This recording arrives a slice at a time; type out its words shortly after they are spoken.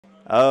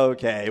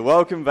Okay,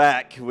 welcome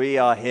back. We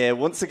are here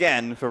once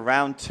again for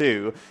round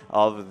 2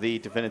 of the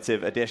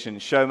Definitive Edition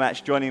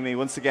Showmatch. Joining me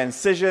once again,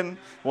 Cysion,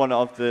 one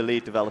of the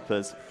lead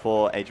developers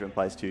for Age of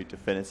Empires 2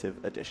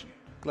 Definitive Edition.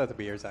 Glad to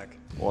be here, Zach.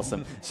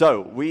 Awesome.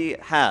 So we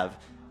have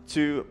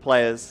two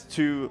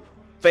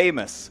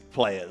famous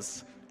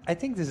players. I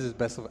think this is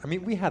best of. I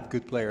mean, we had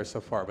good players so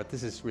far, but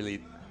this is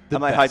really the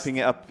Am best. I hyping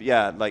it up?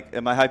 Yeah, like,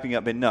 am I hyping it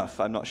up enough?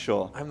 I'm not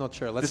sure. I'm not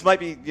sure. This might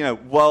be,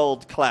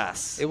 world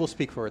class. It will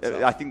speak for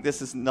itself. I think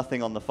this is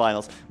nothing on the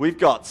finals. We've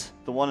got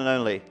the one and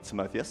only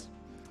Timotheus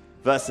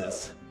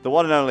versus the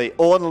one and only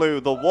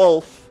OrnLu the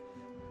Wolf.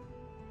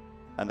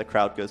 And the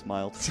crowd goes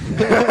mild.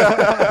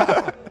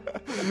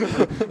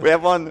 We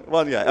have one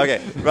guy.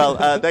 Okay, well,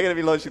 they're going to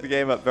be launching the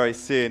game up very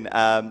soon.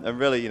 And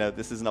really,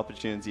 this is an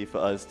opportunity for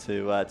us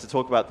to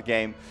talk about the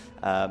game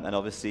and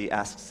obviously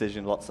ask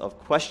Cysion lots of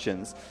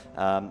questions.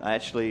 I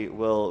actually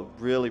will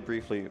really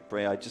briefly,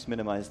 I just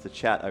minimized the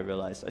chat, I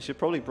realized. I should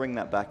probably bring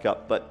that back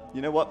up. But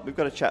you know what? We've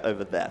got a chat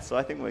over there, so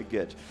I think we're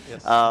good.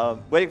 Yes.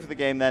 Waiting for the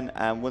game then,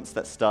 and once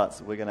that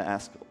starts, we're going to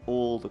ask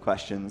all the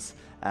questions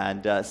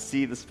and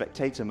see the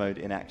spectator mode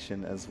in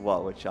action as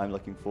well, which I'm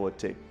looking forward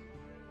to.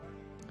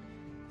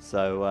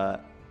 So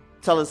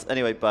tell us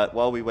anyway, but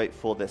while we wait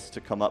for this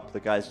to come up, the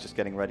guy's just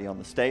getting ready on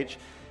the stage.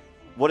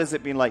 What has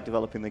it been like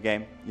developing the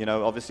game?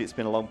 Obviously it's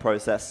been a long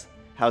process.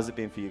 How's it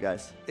been for you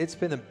guys? It's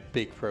been a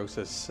big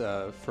process,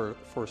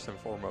 first and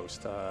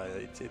foremost.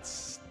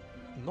 It's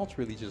not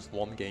really just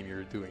one game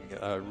you're doing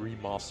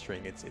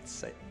remastering.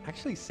 It's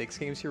actually 6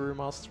 games you're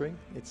remastering.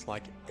 It's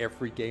like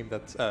every game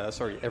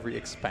every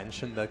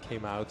expansion that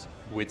came out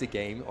with the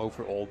game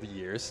over all the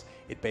years.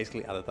 It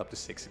basically added up to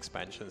 6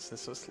 expansions.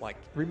 It's just like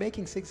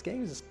remaking 6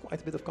 games is quite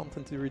a bit of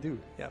content to redo.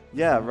 Yeah.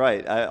 Yeah,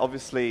 right.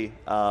 Obviously,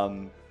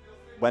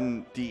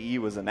 when DE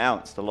was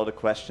announced, a lot of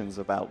questions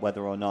about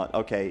whether or not,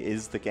 okay,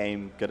 is the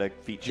game going to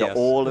feature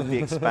all of the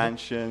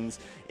expansions?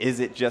 Is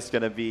it just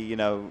going to be,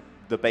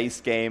 the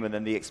base game and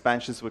then the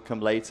expansions would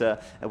come later?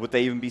 And would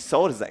they even be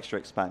sold as extra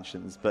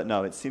expansions? But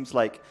no, it seems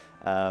like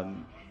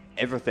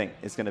everything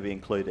is going to be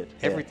included.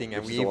 Everything,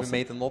 and we even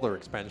made another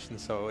expansion,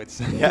 so it's...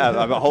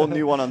 Yeah, a whole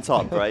new one on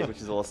top, right, which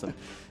is awesome.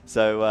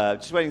 So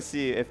just waiting to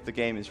see if the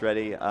game is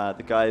ready.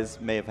 The guys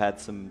may have had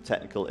some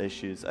technical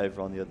issues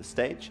over on the other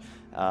stage.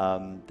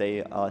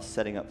 They are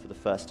setting up for the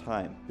first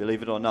time.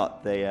 Believe it or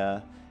not, they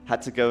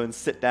had to go and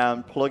sit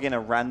down, plug in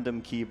a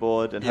random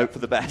keyboard and hope for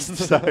the best.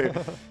 So,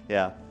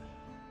 yeah.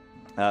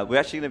 We're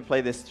actually going to play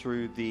this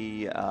through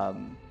the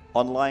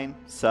online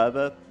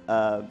server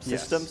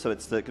system, so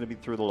it's going to be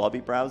through the lobby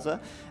browser.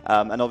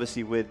 And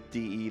obviously with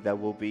DE, there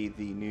will be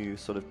the new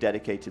sort of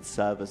dedicated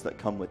servers that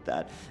come with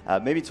that.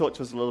 Maybe talk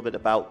to us a little bit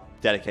about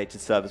dedicated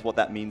servers, what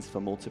that means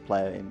for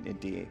multiplayer in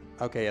DE.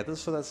 Okay, yeah,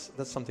 so that's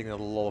something that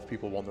a lot of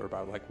people wonder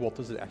about. Like, what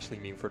does it actually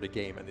mean for the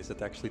game, and is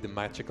it actually the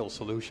magical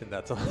solution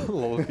that a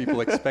lot of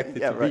people expect it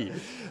to be?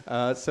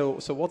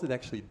 So what it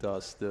actually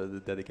does,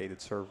 the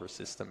dedicated server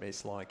system,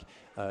 is like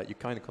you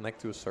kind of connect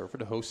to a server.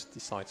 The host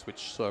decides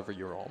which server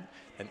you're on,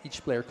 and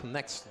each player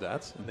connects to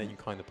that, and then you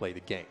kind of play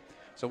the game.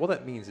 So what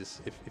that means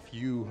is if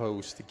you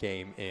host a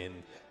game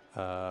in,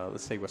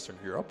 let's say, Western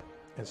Europe,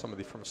 and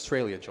somebody from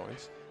Australia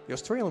joins, the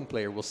Australian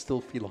player will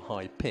still feel a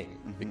high ping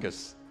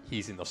because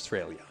he's in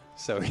Australia.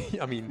 So,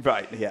 I mean,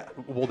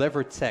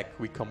 whatever tech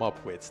we come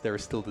up with, there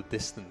is still the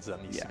distance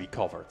that needs to be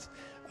covered.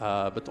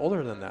 But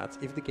other than that,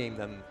 if the game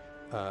then,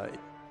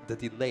 the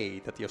delay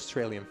that the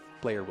Australian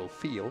player will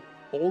feel,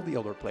 all the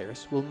other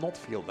players will not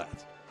feel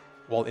that.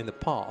 While in the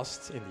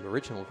past, in the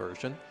original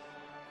version,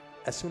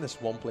 as soon as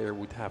one player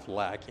would have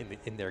lag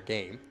in their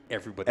game,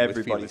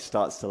 everybody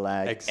starts to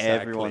lag. Exactly.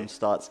 Everyone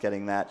starts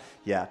getting that.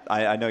 Yeah,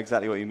 I know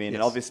exactly what you mean. Yes.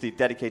 And obviously,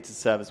 dedicated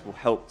servers will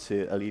help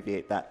to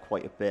alleviate that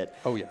quite a bit.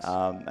 Oh, yes.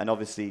 And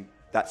obviously,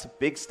 that's a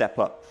big step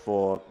up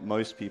for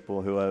most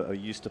people who are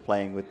used to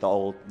playing with the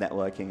old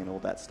networking and all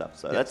that stuff.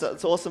 So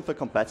that's awesome for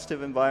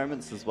competitive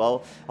environments as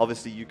well.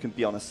 Obviously, you can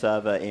be on a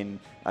server in,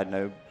 I don't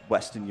know,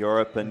 Western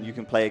Europe, and you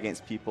can play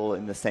against people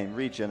in the same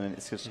region, and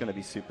it's just going to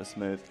be super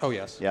smooth. Oh,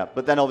 yes. Yeah,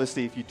 but then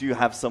obviously if you do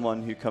have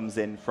someone who comes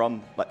in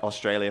from like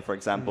Australia, for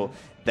example,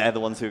 they're the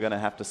ones who are going to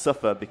have to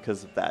suffer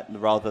because of that,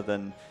 rather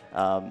than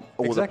all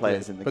the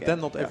players in the game. But then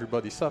not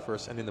everybody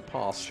suffers, and in the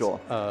past,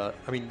 I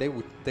mean,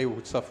 they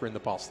would suffer in the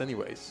past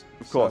anyways.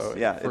 Of course,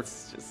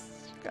 it's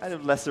just kind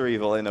of lesser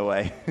evil in a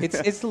way.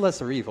 It's the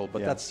lesser evil,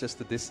 but that's just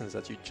the distance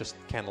that you just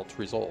cannot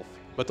resolve.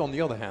 But on the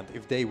other hand,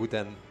 if they would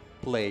then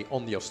play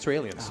on the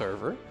Australian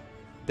server,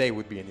 they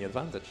would be in the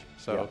advantage.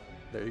 So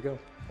there you go.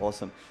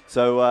 Awesome.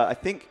 So I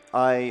think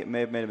I may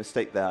have made a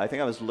mistake there. I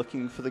think I was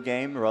looking for the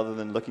game rather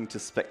than looking to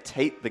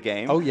spectate the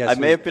game. Oh, yes. I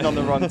may have been on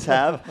the wrong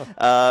tab,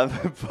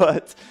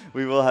 but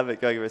we will have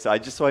it going. So I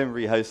just saw him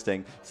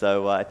rehosting.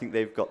 So I think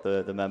they've got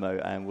the memo,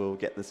 and we'll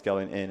get this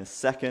going in a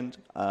second.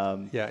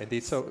 Yeah,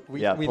 indeed. So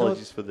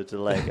apologies for the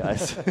delay,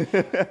 guys.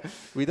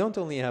 We don't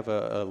only have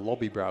a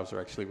lobby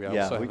browser, actually. We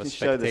also have a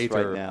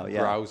spectator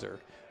browser.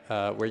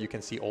 where you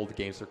can see all the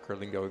games that are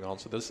currently going on.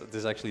 So this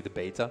is actually the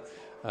beta.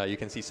 You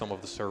can see some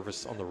of the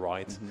servers on the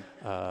right.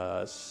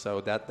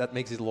 So that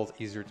makes it a lot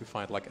easier to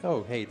find, like,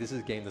 oh, hey, this is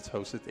a game that's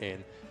hosted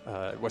in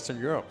Western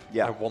Europe.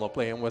 Yeah. I want to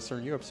play on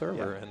Western Europe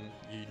server, and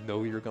you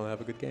know you're going to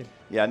have a good game.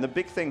 Yeah, and the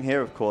big thing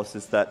here, of course,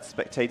 is that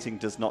spectating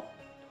does not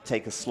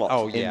take a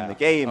slot in the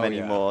game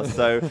anymore.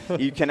 So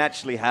you can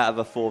actually have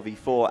a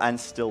 4v4 and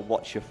still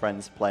watch your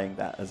friends playing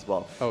that as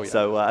well.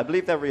 So I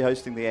believe they're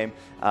rehosting the game,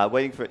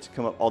 waiting for it to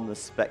come up on the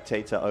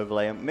spectator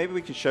overlay. And maybe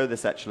we could show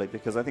this actually,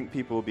 because I think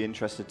people will be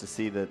interested to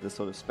see the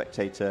sort of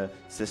spectator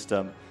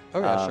system.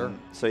 Sure.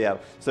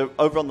 So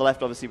over on the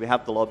left, obviously, we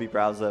have the lobby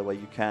browser where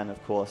you can,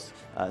 of course,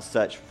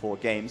 search for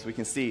games. We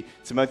can see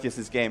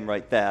Timotheus' game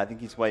right there. I think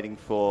he's waiting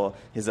for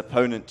his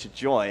opponent to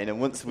join, and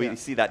once we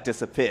see that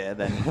disappear,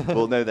 then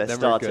we'll know they're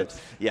started.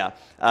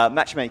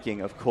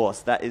 Matchmaking, of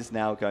course, that is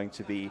now going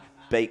to be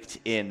baked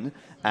in,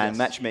 and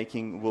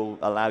matchmaking will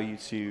allow you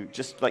to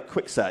just like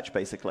quick search,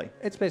 basically.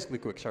 It's basically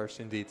quick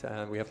search, indeed,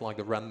 and we have like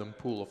a random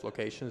pool of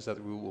locations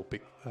that we will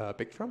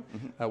pick from.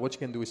 What you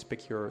can do is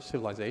pick your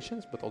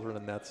civilizations, but other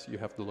than that, you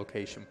have the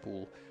location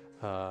pool,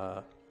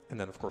 and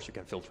then of course you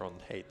can filter on,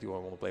 hey, do I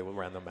want to play with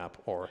random map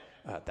or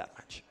that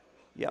match?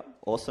 Yeah,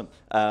 awesome.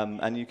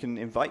 And you can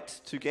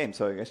invite to games,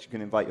 so I guess you can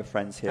invite your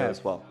friends here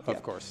as well.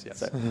 Of course, yes.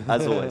 So,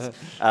 as always.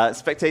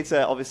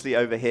 Spectator, obviously,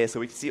 over here, so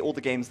we can see all the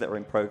games that are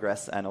in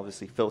progress and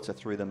obviously filter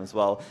through them as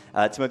well.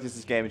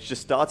 Timotheus' game has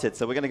just started,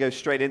 so we're going to go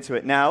straight into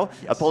it now.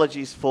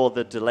 Apologies for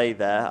the delay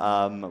there.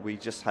 We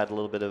just had a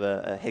little bit of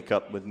a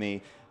hiccup with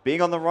me being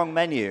on the wrong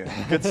menu.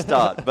 Good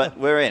start, but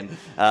we're in.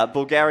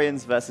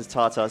 Bulgarians versus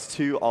Tartars,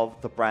 two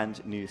of the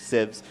brand new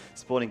civs,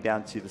 spawning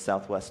down to the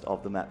southwest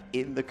of the map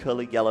in the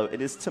curly yellow. It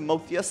is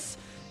Timotheus,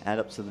 and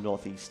up to the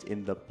northeast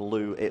in the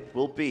blue, it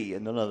will be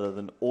none other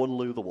than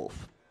OrnLu the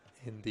Wolf.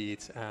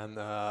 Indeed, and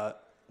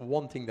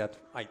one thing that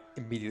I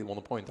immediately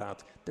want to point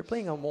out, they're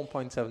playing on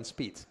 1.7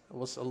 speed. There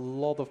was a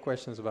lot of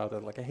questions about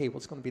that, like, hey,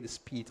 what's going to be the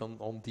speed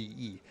on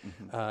DE?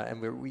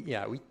 And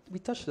we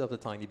touched it up a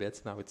tiny bit.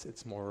 Now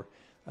it's more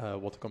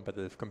what the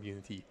competitive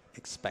community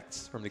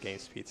expects from the game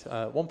speed.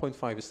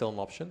 1.5 is still an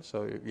option,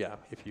 so yeah,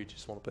 if you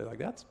just want to play like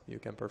that, you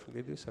can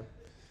perfectly do so.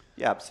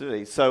 Yeah,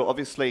 absolutely. So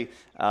obviously,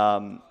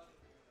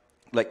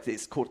 like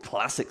it's called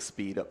classic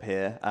speed up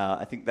here.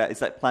 I think is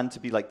that planned to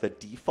be like the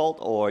default,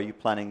 or are you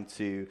planning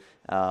to,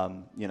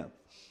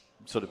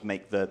 sort of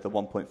make the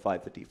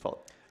 1.5 the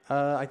default?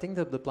 I think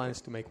that the plan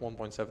is to make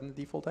 1.7 the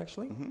default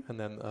actually, and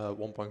then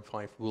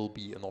 1.5 will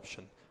be an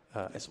option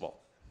as well.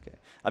 Okay.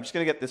 I'm just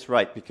going to get this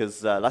right,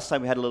 because last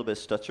time we had a little bit of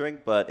stuttering,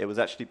 but it was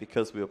actually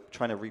because we were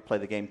trying to replay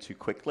the game too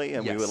quickly,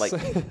 and we were like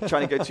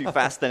trying to go too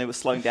fast, then it was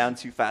slowing down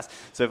too fast.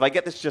 So if I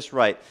get this just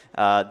right,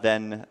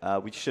 then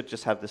we should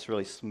just have this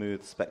really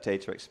smooth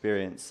spectator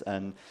experience,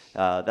 and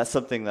that's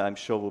something that I'm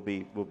sure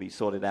will be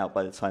sorted out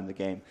by the time the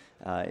game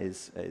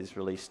is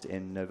released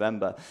in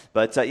November.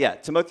 But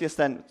Timotheus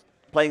then,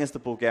 playing as the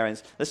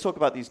Bulgarians. Let's talk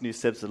about these new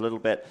civs a little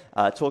bit.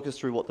 Talk us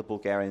through what the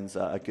Bulgarians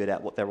are good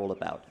at, what they're all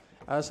about.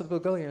 So the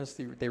Bulgarians,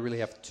 they really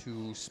have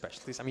two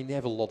specialties. I mean, they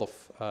have a lot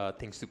of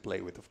things to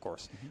play with, of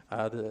course.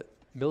 The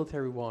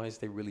military-wise,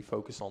 they really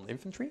focus on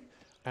infantry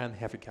and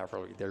heavy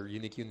cavalry. Their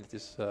unique unit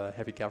is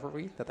heavy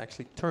cavalry that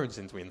actually turns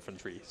into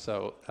infantry.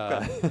 So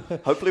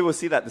hopefully we'll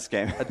see that this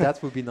game.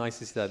 That would be nice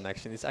to see that in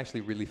action. It's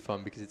actually really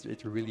fun because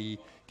it really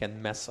can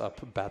mess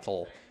up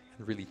battle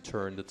and really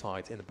turn the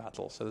tide in a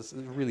battle. So it's a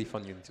really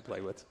fun unit to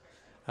play with.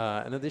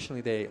 And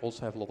additionally, they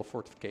also have a lot of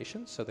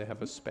fortifications. So they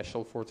have a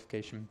special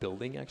fortification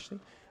building,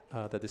 actually,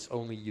 that is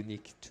only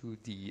unique to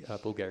the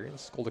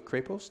Bulgarians, called a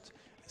krepost.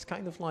 It's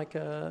kind of like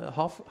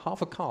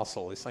half a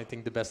castle is, I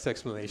think, the best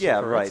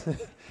explanation for it.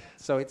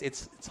 So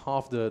it's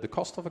half the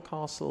cost of a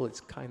castle,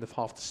 it's kind of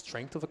half the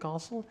strength of a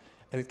castle,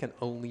 and it can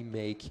only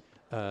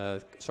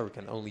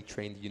can only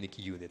train the unique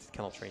unit. It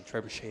cannot train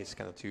trebuchets,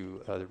 cannot do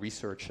the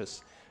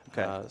researches.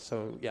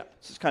 So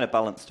it's kind of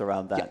balanced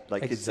around that. Yeah,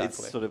 like exactly.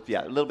 it's sort of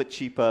a little bit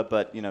cheaper,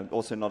 but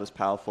also not as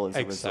powerful as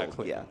a result.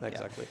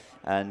 Exactly.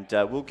 And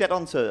we'll get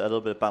on to a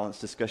little bit of balanced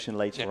discussion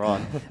later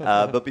on.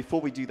 But before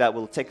we do that,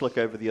 we'll take a look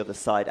over the other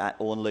side at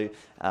OrnLu,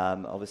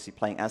 obviously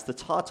playing as the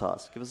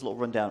Tartars. Give us a little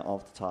rundown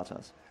of the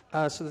Tartars.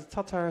 So the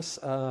Tartars,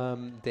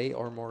 they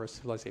are more a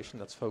civilization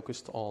that's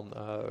focused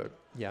on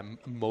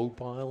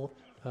mobile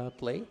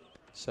play.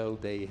 So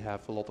they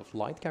have a lot of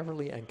light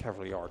cavalry and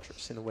cavalry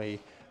archers, in a way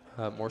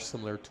more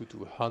similar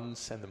to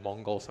Huns and the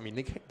Mongols. I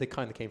mean, they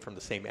kind of came from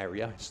the same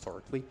area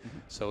historically,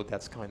 so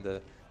that's kind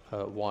of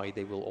why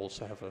they will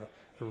also have a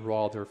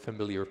rather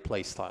familiar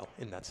play style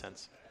in that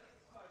sense.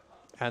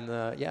 And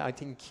I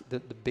think the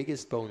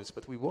biggest bonus,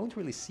 but we won't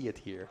really see it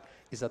here,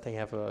 is that they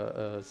have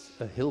a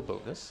hill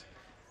bonus.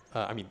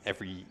 I mean,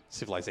 every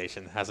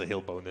civilization has a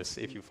hill bonus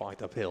if you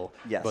fight uphill.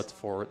 Yes. But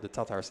for the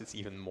Tatars, it's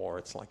even more.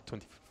 It's like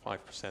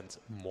 25%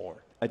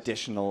 more.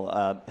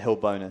 Additional hill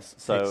bonus.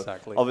 So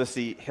exactly.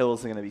 obviously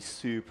hills are going to be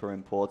super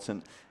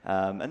important,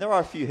 and there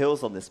are a few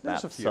hills on this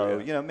map. A few, so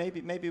yeah.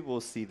 maybe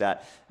we'll see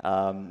that.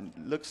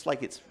 Looks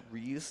like it's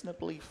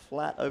reasonably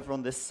flat over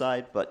on this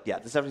side, but yeah,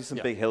 there's definitely some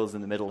big hills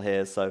in the middle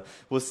here. So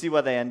we'll see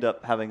where they end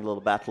up having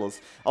little battles.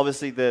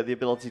 Obviously, the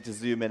ability to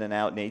zoom in and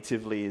out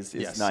natively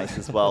is nice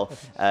as well.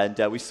 And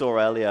we saw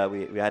earlier,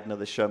 we had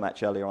another show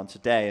match earlier on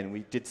today, and we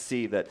did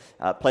see that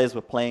players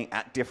were playing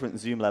at different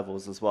zoom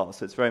levels as well.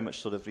 So it's very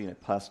much sort of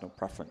personal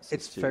preference.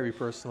 It's very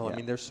personal. I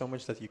mean, there's so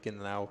much that you can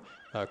now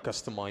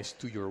customize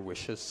to your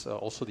wishes.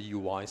 Also the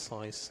UI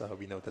size.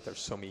 We know that there's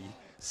so many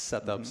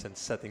setups and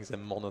settings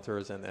and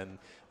monitors and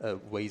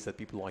ways that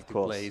people like to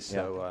play.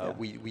 So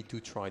we do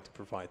try to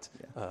provide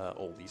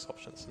all these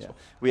options as well.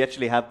 We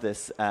actually have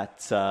this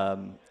at,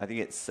 I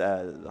think it's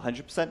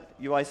 100%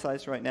 UI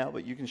size right now,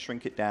 but you can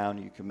shrink it down.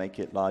 You can make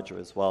it larger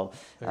as well,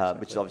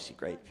 which is obviously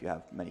great if you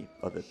have many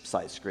other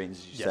size screens,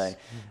 as you say.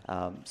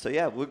 So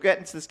yeah, we'll get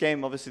into this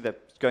game. Obviously, they're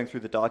going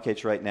through the Dark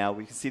Age right now.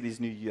 We can see these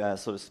new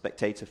sort of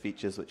spectator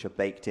features which are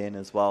baked in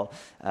as well.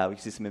 We can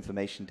see some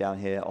information down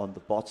here on the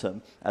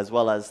bottom, as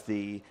well as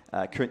the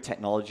current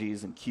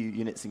technologies and queue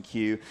units in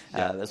queue,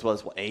 as well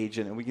as what age,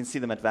 and we can see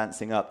them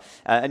advancing up.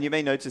 And you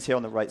may notice here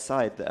on the right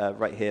side,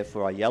 right here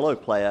for our yellow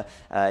player,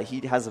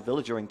 he has a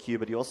villager in queue,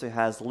 but he also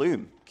has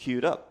Loom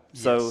queued up.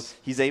 So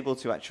he's able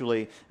to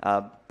actually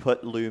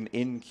put Loom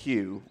in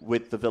queue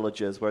with the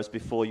villagers, whereas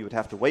before you would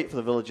have to wait for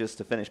the villagers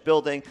to finish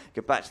building,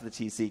 get back to the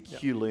TC,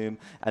 queue Loom,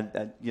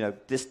 and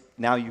this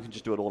now you can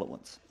just do it all at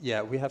once.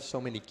 Yeah, we have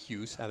so many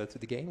queues added to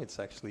the game. It's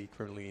actually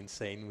currently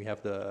insane. We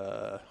have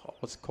the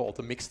what's called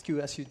the mixed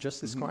queue, as you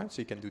just described,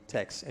 so you can do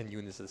techs and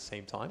units at the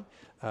same time.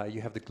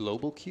 You have the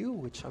global queue,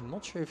 which I'm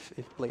not sure if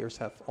players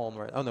have on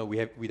right. Oh no,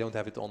 we don't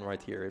have it on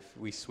right here. If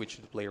we switch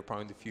to the player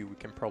point of view, we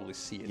can probably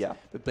see it. Yeah.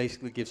 But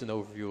basically gives an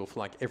overview of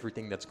like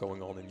everything that's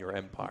going on in your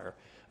empire.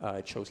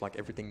 It shows like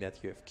everything that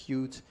you have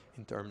queued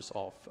in terms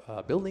of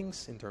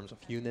buildings, in terms of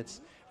units,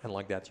 and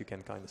like that you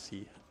can kind of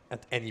see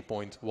at any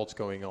point what's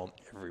going on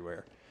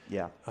everywhere.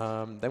 Yeah.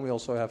 Then we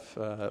also have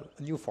a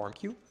new farm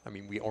queue. I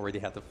mean, we already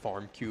had the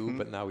farm queue,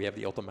 but now we have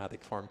the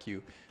automatic farm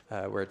queue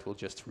where it will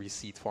just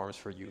reseed farms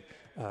for you.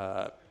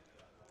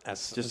 As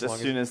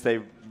soon as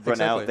they run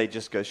out, they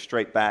just go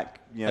straight back,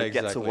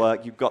 get to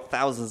work. You've got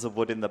thousands of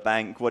wood in the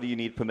bank. What do you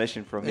need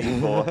permission from me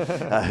for?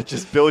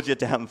 Just build your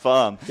damn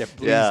farm. Yeah,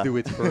 please do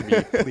it for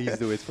me. Please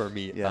do it for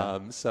me.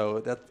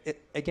 So that,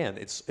 again,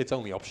 it's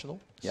only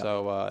optional. Yeah.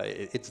 So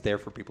it's there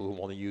for people who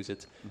want to use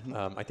it.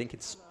 I think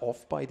it's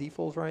off by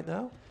default right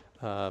now.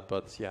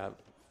 But yeah,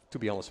 to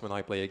be honest, when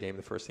I play a game,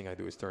 the first thing I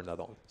do is turn that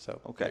on. So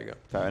there you go.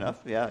 Fair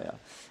enough.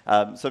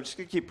 So I'm just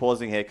going to keep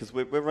pausing here because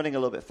we're running a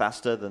little bit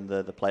faster than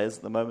the players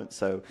at the moment.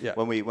 So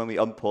when we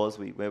unpause,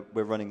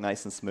 we're running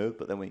nice and smooth,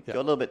 but then we go a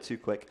little bit too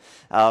quick.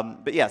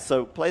 But yeah,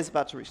 so players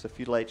about to reach the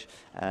feudal age,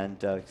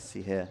 and you can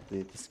see here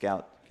the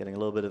scout getting a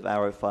little bit of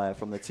arrow fire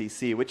from the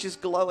TC, which is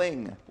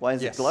glowing. Why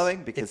is it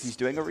glowing? Because he's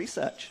doing a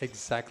research.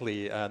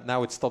 Exactly.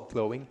 Now it stopped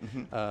glowing,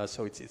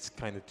 so it's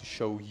kind of to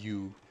show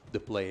you, the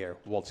player,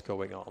 what's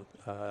going on,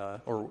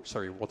 what's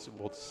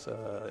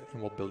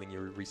in what building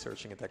you're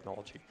researching a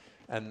technology.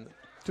 And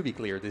to be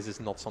clear, this is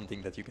not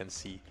something that you can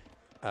see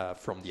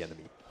from the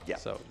enemy. Yeah.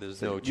 So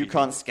there's no. You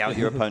can't scout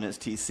your opponent's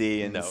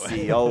TC and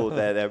see,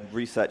 they're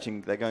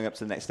researching, they're going up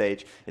to the next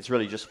stage. It's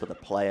really just for the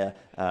player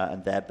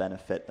and their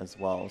benefit as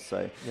well.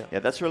 So yeah,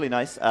 that's really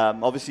nice.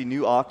 Obviously,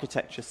 new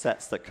architecture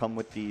sets that come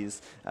with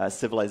these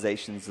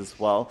civilizations as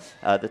well.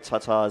 The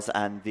Tartars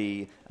and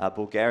the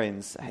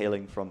Bulgarians,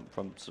 hailing from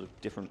sort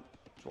of different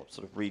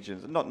sort of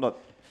regions.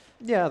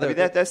 Yeah,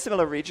 they're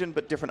similar region,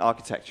 but different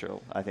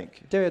architectural, I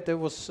think. There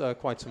was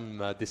quite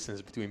some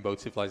distance between both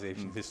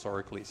civilizations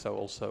historically, so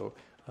also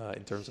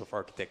in terms of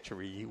architecture,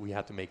 we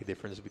had to make a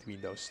difference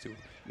between those two.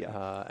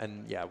 Yeah.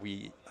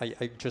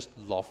 I just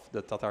love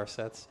the Tatar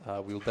set.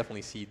 We'll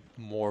definitely see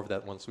more of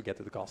that once we get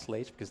to the Castle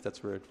Age, because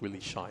that's where it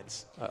really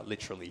shines,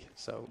 literally.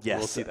 So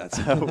we'll see that.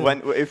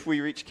 If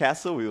we reach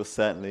Castle, we will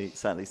certainly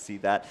see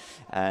that.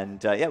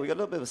 And we got a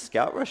little bit of a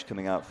scout rush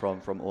coming out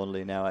from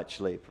OrnLu now,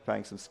 actually,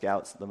 preparing some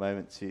scouts at the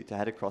moment to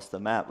head across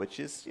the map, which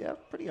is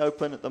pretty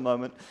open at the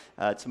moment.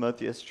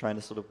 Timotheus trying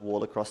to sort of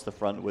wall across the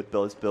front with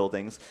those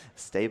buildings, a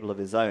stable of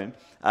his own.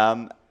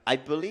 I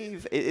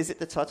believe, is it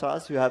the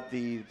Tartars who have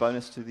the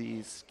bonus to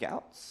these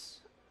scouts?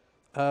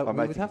 We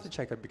would have to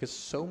check that, because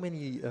so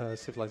many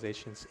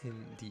civilizations in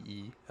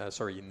DE,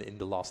 in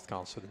the last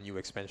council, the new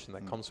expansion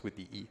that comes with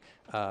DE,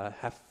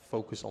 have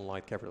focus on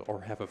light cavalry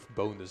or have a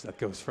bonus that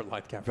goes for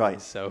light cavalry.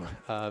 Right. So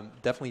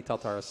definitely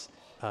Tatars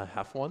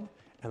have one.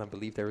 And I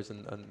believe there is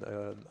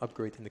an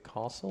upgrade in the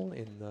castle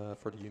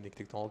for the unique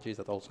technologies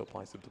that also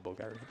applies to the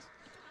Bulgarians.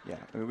 Yeah,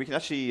 I mean, we can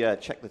actually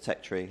check the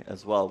tech tree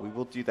as well. We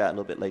will do that a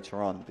little bit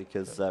later on,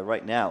 because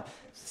right now,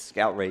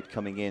 scout raid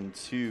coming in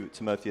to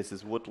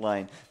Timotheus's wood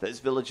line.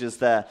 Those villagers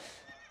there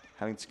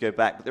having to go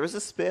back. But there is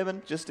a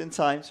spearman just in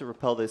time to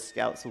repel those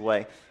scouts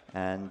away.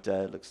 and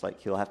looks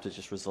like he'll have to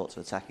just resort to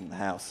attacking the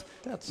house.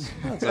 That's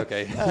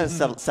okay.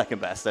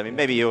 Second best. I mean,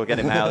 maybe you'll get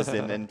him housed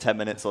in 10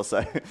 minutes or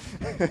so.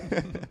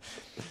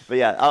 But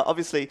yeah,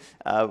 obviously,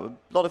 a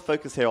lot of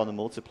focus here on the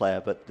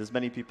multiplayer, but there's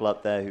many people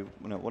out there who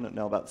want to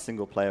know about the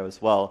single player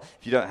as well.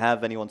 If you don't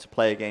have anyone to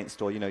play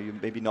against, or you're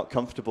maybe not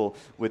comfortable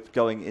with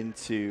going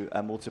into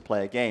a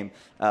multiplayer game,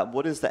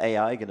 what is the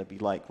AI going to be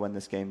like when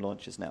this game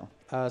launches now?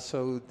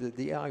 So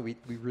the AI, we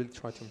really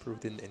try to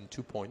improve it in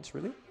 2 points,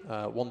 really.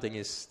 One thing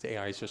is the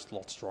AI is just a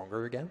lot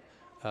stronger again,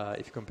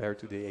 if you compare it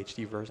to the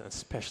HD version,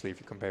 especially if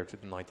you compare it to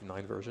the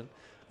 99 version.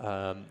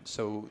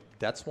 So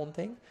that's one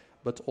thing,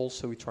 but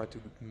also we try to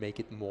make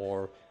it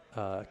more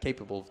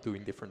capable of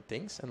doing different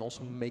things and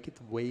also make it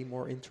way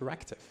more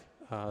interactive.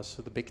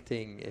 So the big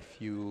thing, if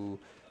you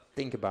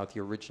think about the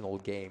original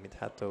game, it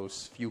had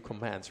those few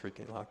commands where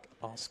you can like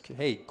ask,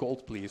 hey,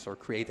 gold please, or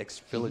create X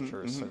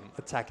villagers and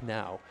attack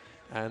now.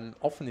 And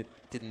often it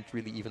didn't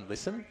really even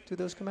listen to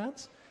those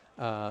commands.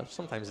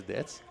 Sometimes it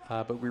did,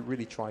 but we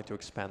really try to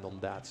expand on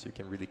that so you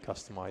can really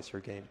customize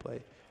your gameplay.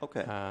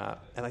 Okay.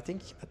 And I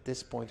think at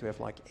this point we have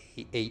like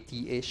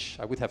 80-ish,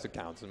 I would have to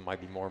count, it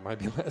might be more, might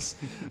be less,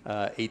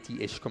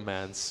 80-ish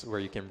commands where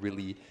you can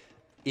really,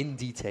 in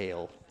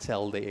detail,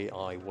 tell the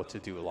AI what to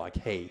do, like,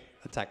 hey,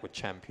 attack with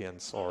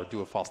champions or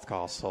do a fast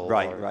castle.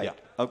 Right. Yeah.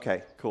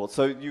 Okay, cool.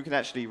 So you can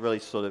actually really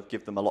sort of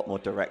give them a lot more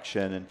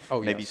direction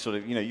and maybe sort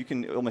of, you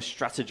can almost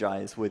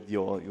strategize with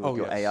your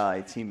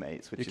AI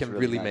teammates, which you is can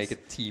really nice. Make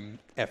a team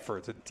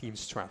effort, a team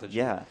strategy.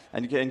 Yeah,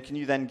 and can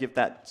you then give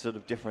that sort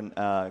of different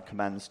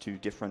commands to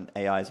different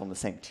AIs on the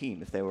same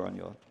team if they were on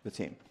your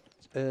team?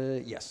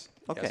 Yes.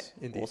 Okay, yes,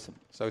 indeed. Awesome.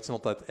 So it's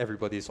not that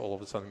everybody is all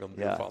of a sudden going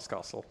to do a fast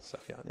castle. So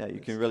yeah, you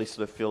can really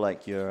sort of feel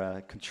like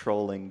you're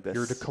controlling this.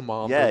 You're the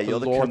commander. Yeah, you're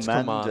the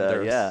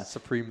commander. Yeah,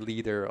 supreme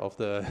leader of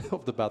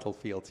the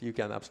battlefield. You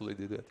can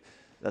absolutely do it.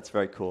 That's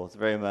very cool. It's a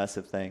very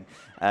immersive thing.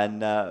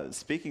 And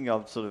speaking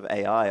of sort of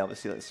AI,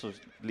 obviously that sort of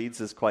leads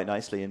us quite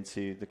nicely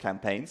into the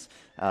campaigns.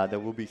 There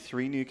will be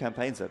 3 new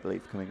campaigns, I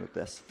believe, coming with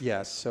this.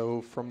 Yeah,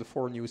 so from the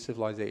 4 new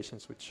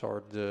civilizations, which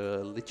are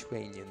the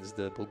Lithuanians,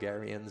 the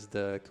Bulgarians,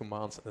 the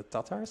Cumans, and the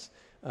Tatars,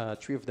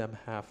 3 of them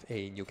have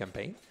a new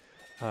campaign.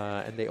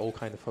 And they all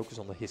kind of focus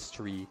on the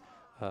history.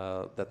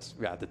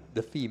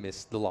 The theme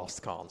is the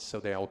Last Khans, so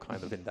they're all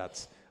kind of in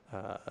that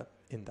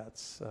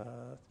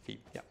theme,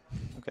 yeah.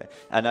 Okay,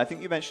 and I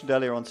think you mentioned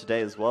earlier on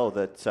today as well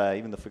that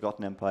even the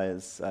Forgotten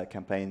Empires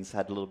campaigns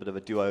had a little bit of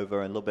a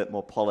do-over and a little bit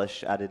more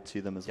polish added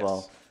to them as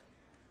well.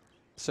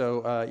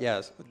 So,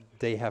 yes,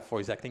 they have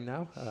voice acting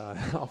now.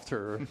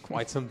 After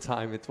quite some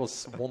time, it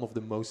was one of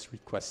the most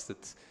requested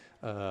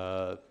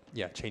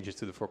changes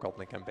to the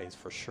Forgotten campaigns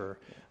for sure.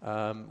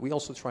 We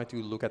also try to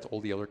look at all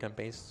the other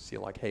campaigns to see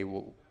like, hey,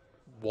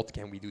 what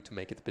can we do to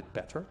make it a bit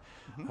better?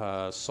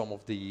 Some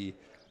of the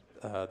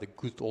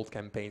good old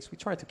campaigns, we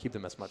try to keep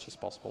them as much as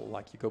possible.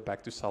 Like you go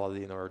back to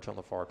Saladin or Joan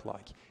of Arc,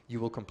 like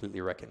you will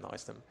completely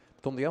recognize them.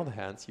 But on the other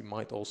hand, you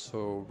might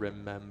also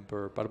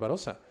remember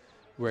Barbarossa,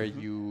 where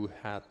you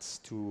had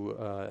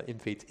to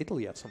invade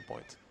Italy at some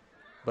point.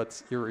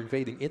 But you're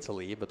invading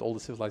Italy, but all the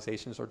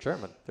civilizations are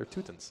German. They're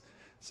Teutons.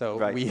 So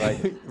So you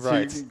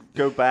can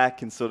go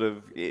back and sort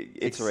of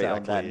iterate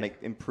on that and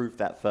improve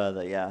that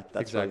further. Yeah,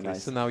 that's really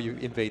nice. So now you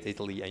invade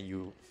Italy and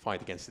you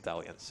fight against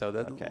Italians. So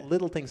that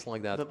little things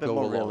like that go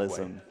a real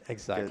way.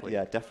 Exactly.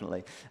 Yeah,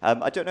 definitely.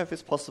 I don't know if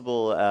it's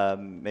possible.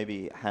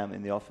 Maybe Ham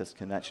in the office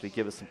can actually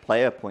give us some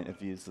player point of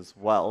views as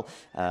well.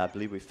 I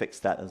believe we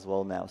fixed that as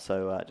well now.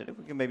 So I don't know if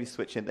we can maybe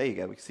switch in. There you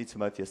go. We can see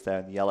Timotheus there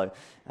in the yellow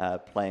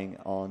playing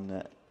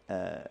on.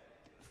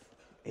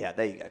 Yeah,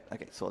 there you go.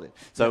 Okay, sorted.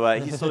 So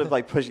he's sort of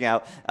like pushing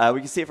out. We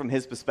can see it from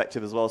his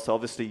perspective as well. So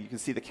obviously you can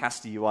see the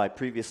caster UI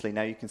previously.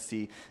 Now you can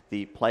see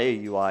the player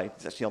UI.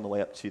 He's actually on the way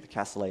up to the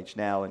castle age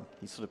now, and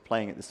he's sort of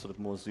playing at this sort of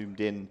more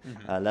zoomed in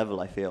level,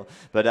 I feel.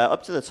 But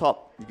up to the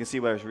top, you can see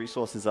where his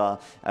resources are.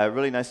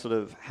 Really nice sort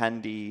of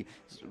handy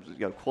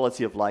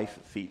quality of life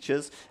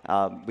features.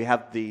 We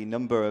have the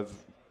number of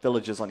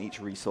villagers on each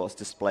resource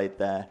displayed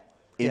there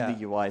in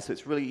the UI. So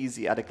it's really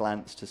easy at a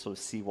glance to sort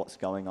of see what's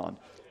going on.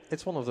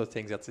 It's one of the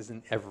things that is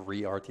in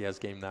every RTS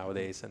game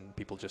nowadays, and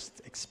people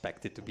just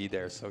expect it to be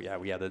there. So yeah,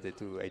 we added it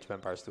to Age of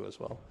Empires 2 as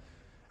well.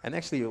 And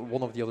actually,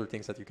 one of the other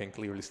things that you can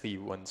clearly see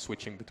when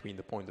switching between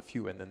the point of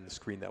view and then the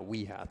screen that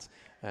we had,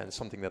 and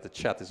something that the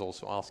chat is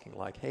also asking,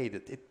 like, hey,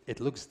 it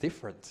looks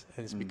different.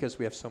 And it's because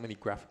we have so many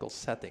graphical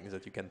settings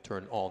that you can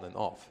turn on and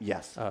off.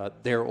 Yes.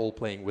 They're all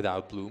playing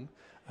without Bloom.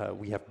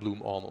 We have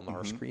Bloom on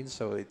our screen.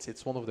 So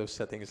it's one of those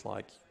settings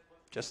like,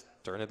 just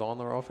turn it on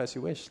or off as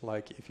you wish.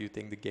 Like if you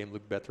think the game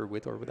looked better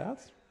with or without,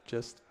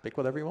 just pick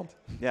whatever you want.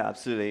 Yeah,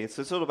 absolutely.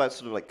 It's all about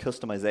sort of like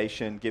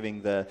customization,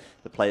 giving the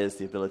players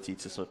the ability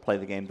to sort of play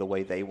the game the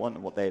way they want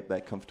and what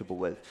they're comfortable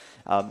with.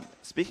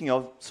 Speaking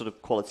of sort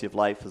of quality of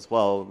life as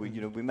well,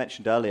 we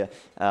mentioned earlier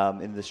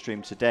in the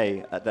stream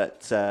today that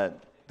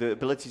the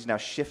ability to now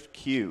shift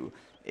queue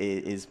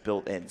is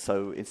built in.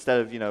 So instead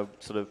of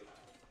sort of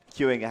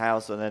queuing a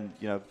house and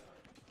then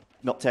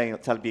not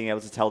being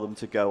able to tell them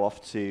to go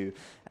off to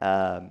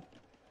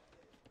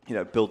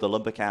build a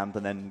lumber camp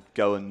and then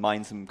go and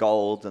mine some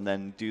gold and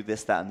then do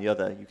this, that, and the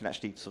other. You can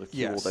actually sort of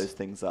queue all those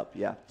things up.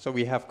 Yeah. So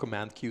we have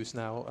command queues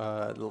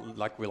now,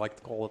 like we like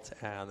to call it,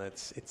 and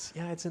it's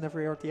in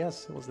every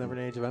RTS. It was never in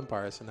Age of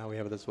Empires, and now we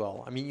have it as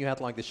well. I mean, you had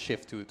like the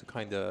shift to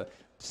kind of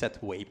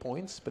set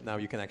waypoints, but now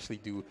you can actually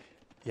do,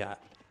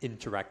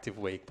 interactive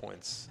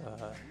waypoints.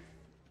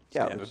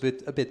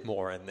 A bit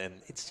more, and then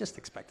it's just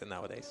expected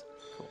nowadays.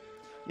 Cool.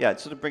 Yeah,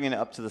 it's sort of bringing it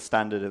up to the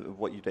standard of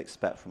what you'd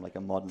expect from like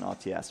a modern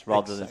RTS,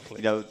 rather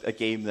than a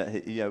game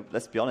that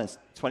let's be honest,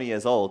 20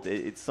 years old.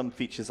 Some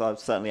features are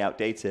certainly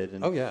outdated,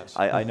 and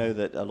I know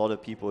that a lot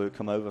of people who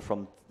come over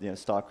from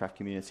StarCraft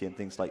community and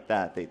things like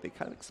that, they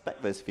kind of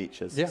expect those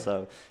features. Yeah,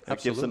 so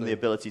it gives them the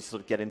ability to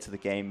sort of get into the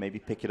game, maybe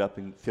pick it up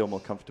and feel more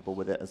comfortable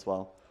with it as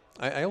well.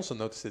 I also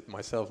noticed it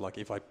myself, like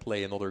if I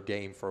play another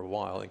game for a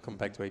while and come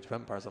back to Age of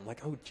Empires, I'm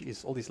like, oh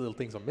geez, all these little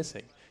things are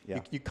missing. Yeah.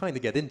 You kind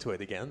of get into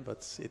it again,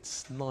 but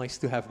it's nice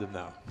to have them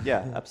now.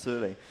 Yeah,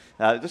 absolutely.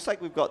 Just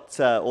like we've got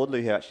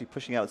OrnLu here actually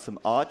pushing out some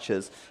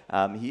archers.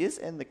 He is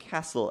in the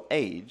castle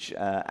age,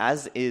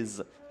 as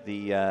is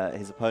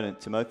his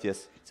opponent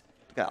Timotheus.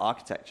 Look at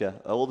architecture.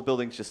 All the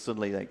buildings just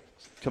suddenly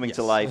coming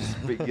to life.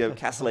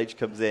 Castle age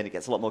comes in. It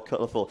gets a lot more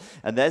colourful.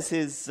 And there's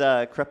his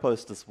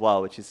Krepost as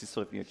well, which is his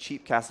sort of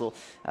cheap castle,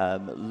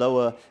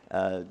 lower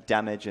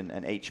damage and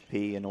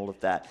HP and all of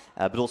that,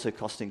 but also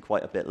costing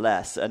quite a bit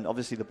less. And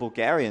obviously the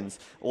Bulgarians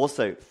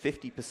also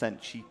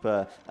 50%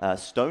 cheaper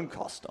stone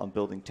cost on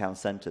building town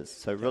centres.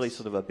 So really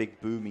sort of a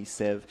big boomy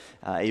civ,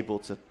 able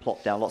to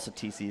plop down lots of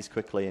TCs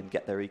quickly and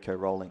get their eco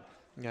rolling.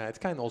 Yeah, it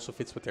kind of also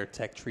fits with their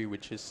tech tree,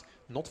 which is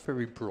not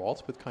very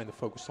broad, but kind of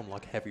focused on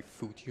like heavy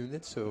food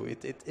units. So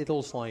it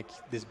also like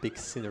this big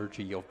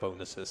synergy of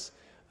bonuses,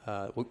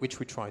 which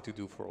we try to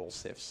do for all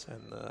civs.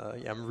 And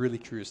I'm really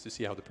curious to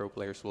see how the pro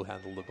players will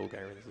handle the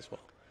Bulgarians as well.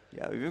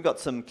 Yeah, we've even got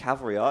some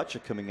cavalry archer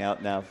coming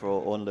out now for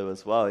OrnLu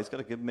as well. He's got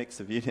a good mix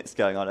of units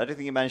going on. I don't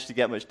think he managed to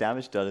get much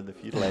damage done in the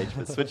feudal age,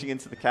 but switching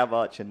into the cav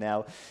archer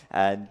now.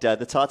 And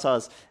the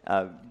Tartars,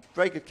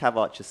 very good cav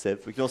archer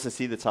civ. We can also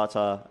see the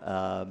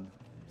Tartar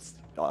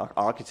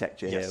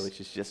architecture here, which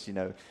is just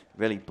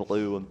really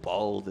blue and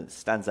bold and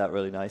stands out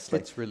really nicely.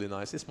 It's really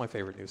nice. It's my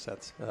favorite new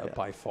set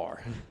by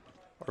far,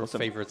 or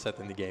favorite set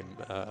in the game.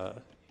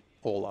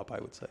 All up, I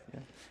would say. Yeah.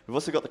 We've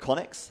also got the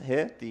Connex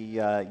here,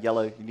 the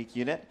yellow unique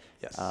unit.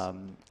 Yes.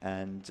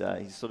 And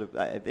he's sort of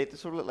they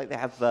sort of look like they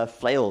have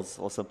flails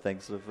or something.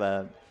 Sort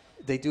of.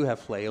 They do have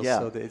flails,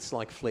 so it's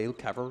like flail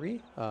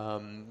cavalry.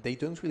 They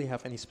don't really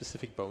have any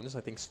specific bonus.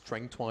 I think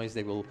strength-wise,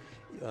 they will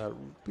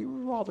be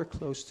rather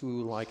close to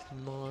like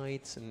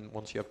knights, and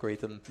once you upgrade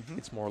them,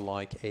 it's more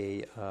like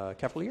a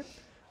cavalier.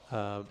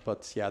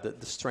 But yeah,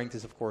 the strength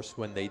is of course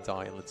when they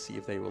die, and let's see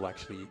if they will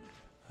actually.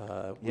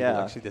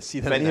 See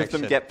them. If any of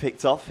them get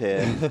picked off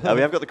here,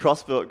 we have got the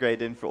crossbow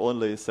upgrade in for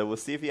OrnLu, so we'll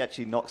see if he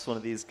actually knocks one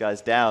of these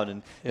guys down,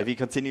 and if he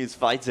continues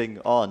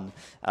fighting on.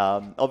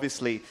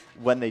 Obviously,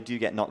 when they do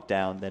get knocked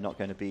down, they're not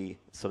going to be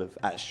sort of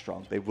as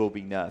strong. They will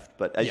be nerfed.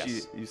 But as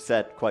you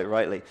said quite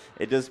rightly,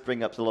 it does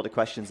bring up a lot of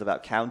questions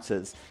about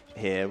counters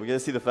here. We're going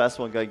to see the first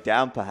one going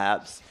down,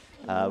 perhaps.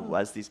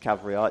 As these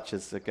cavalry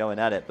archers are going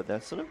at it, but they're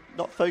sort of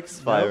not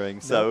focus firing,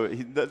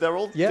 they're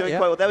all doing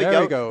quite well. There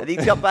we go. And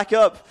he's got back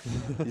up.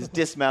 He's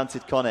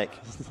dismounted Conic.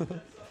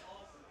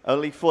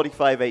 Only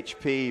 45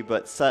 HP,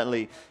 but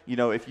certainly,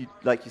 if you,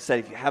 like you said,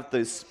 if you have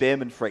those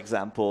spearmen, for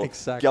example,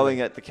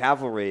 going at the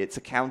cavalry, it's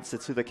a counter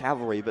to the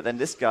cavalry. But then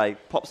this guy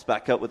pops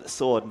back up with a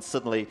sword, and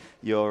suddenly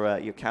your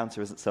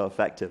counter isn't so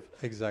effective.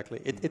 Exactly.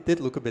 It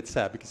did look a bit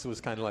sad because it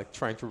was kind of like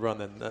trying to run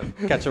and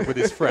catch up with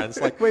his friends.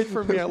 Like, wait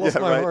for me, I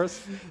lost my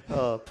horse.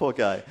 Oh, poor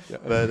guy. Yeah.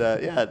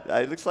 But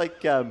it looks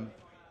like.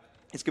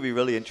 It's going to be a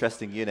really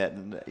interesting unit,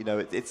 and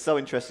it's so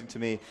interesting to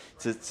me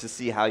to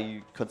see how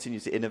you continue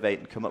to innovate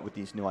and come up with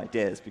these new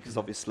ideas, because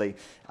obviously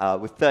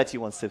with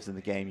 31 civs in the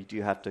game, you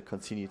do have to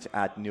continue to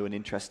add new and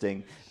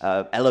interesting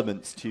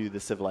elements to the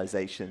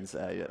civilizations.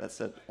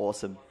 That's an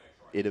awesome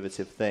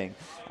innovative thing.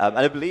 And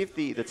I believe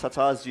the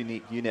Tartars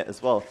unique unit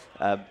as well,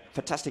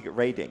 fantastic at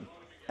raiding.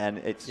 And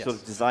it's sort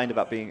of designed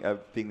about being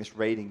this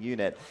raiding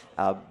unit,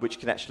 which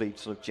can actually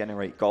sort of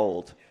generate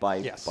gold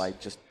by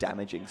just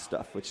damaging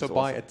stuff. Which so is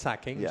by awesome.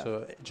 attacking,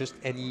 so just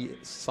any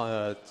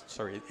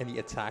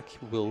attack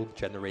will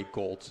generate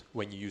gold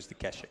when you use the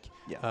Keshik.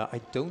 Yeah.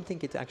 I don't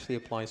think it actually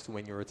applies to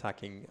when you're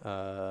attacking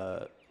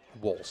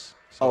walls.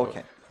 So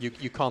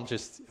you can't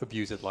just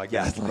abuse it like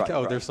that.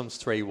 Like, there's some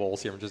stray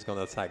walls here. I'm just going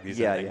to attack these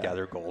and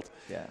gather gold.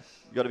 Yeah.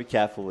 You've got to be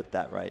careful with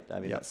that, right? I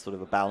mean, that's sort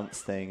of a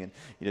balance thing.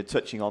 And,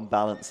 touching on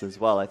balance as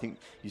well, I think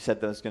you said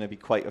there's going to be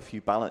quite a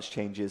few balance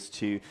changes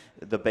to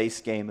the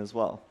base game as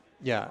well.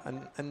 Yeah,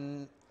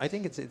 and I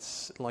think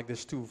it's like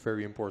there's two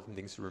very important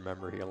things to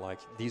remember here. Like,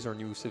 these are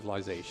new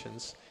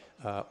civilizations.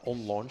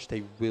 On launch,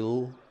 they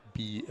will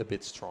be a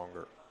bit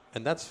stronger.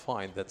 And that's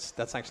fine.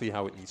 That's actually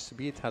how it needs to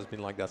be. It has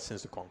been like that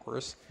since the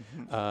Conquerors.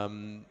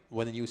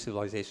 When a new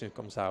civilization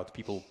comes out,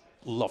 people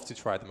love to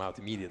try them out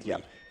immediately.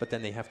 But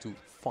then they have to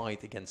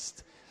fight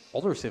against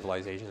other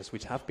civilizations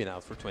which have been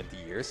out for 20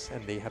 years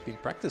and they have been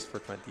practiced for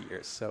 20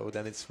 years. So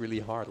then it's really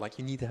hard. Like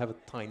you need to have a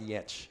tiny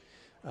edge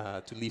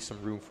to leave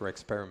some room for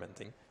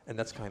experimenting. And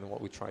that's kind of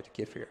what we try to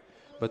give here.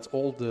 But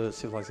all the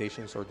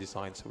civilizations are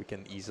designed so we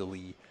can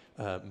easily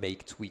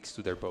make tweaks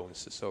to their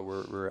bones. So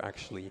we're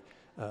actually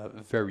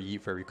very,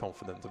 very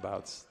confident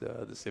about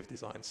the civ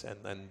designs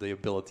and the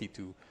ability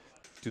to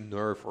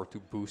nerf or to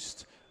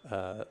boost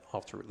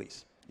after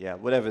release. Yeah,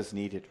 whatever's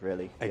needed,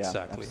 really. Exactly,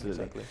 yeah,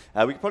 absolutely. exactly.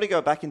 We could probably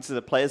go back into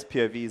the players'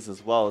 POVs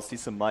as well, see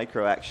some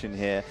micro action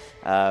here.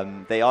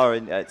 They are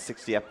at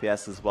 60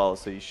 FPS as well,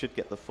 so you should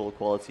get the full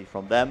quality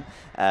from them.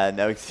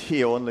 Now we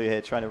see OrnLu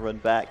here trying to run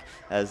back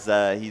as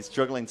he's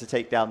struggling to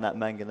take down that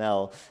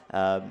Mangonel.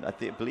 I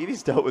believe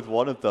he's dealt with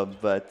one of them,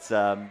 but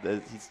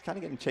he's kind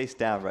of getting chased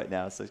down right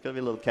now, so he's got to be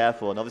a little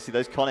careful. And obviously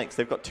those Conics,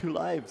 they've got 2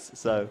 lives,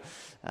 so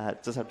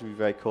does have to be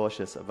very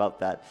cautious about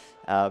that.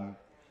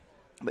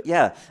 But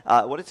yeah,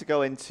 I wanted to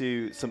go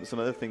into some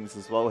other things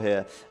as well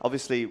here.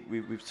 Obviously,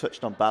 we've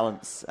touched on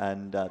balance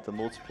and the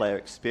multiplayer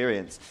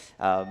experience.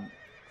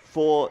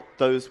 For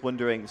those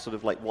wondering sort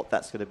of like what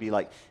that's going to be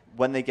like,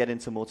 when they get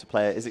into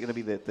multiplayer, is it going to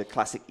be the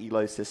classic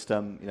ELO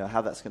system? You know,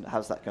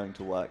 how's that going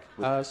to work?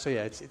 So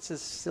yeah,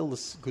 it's still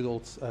this good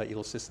old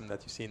ELO system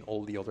that you see in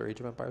all the other Age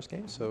of Empires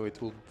games. So it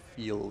will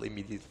feel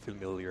immediately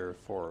familiar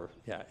for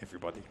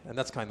everybody, and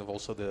that's kind of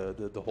also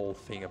the whole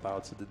thing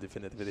about the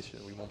Definitive Edition.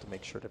 We want to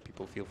make sure that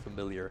people feel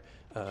familiar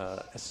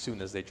as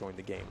soon as they join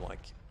the game. Like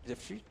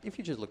if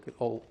you just look at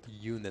all the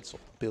units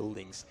of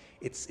buildings,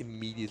 it's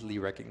immediately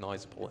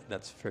recognizable, and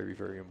that's very,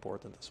 very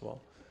important as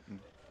well.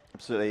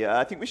 Absolutely.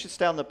 I think we should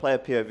stay on the player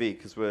POV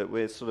because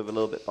we're sort of a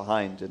little bit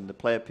behind, and the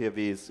player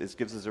POV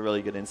gives us a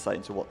really good insight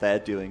into what they're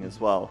doing as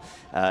well.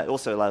 It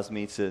also allows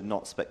me to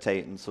not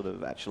spectate and sort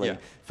of actually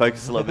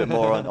focus a little bit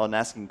more on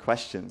asking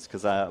questions,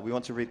 because we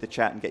want to read the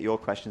chat and get your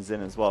questions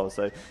in as well.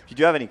 So if you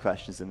do have any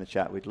questions in the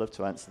chat, we'd love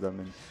to answer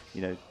them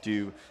and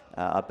do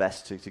our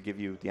best to give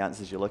you the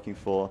answers you're looking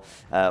for.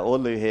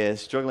 OrnLu here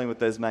struggling with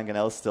those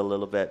Mangonels still a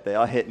little bit. They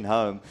are hitting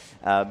home.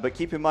 But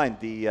keep in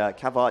mind, the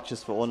Cav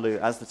Archers for OrnLu,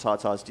 as the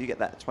Tartars, do get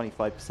that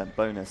 25%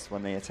 bonus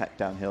when they attack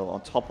downhill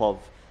on top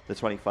of the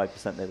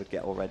 25% they would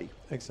get already.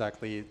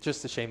 Exactly.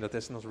 Just a shame that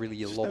there's not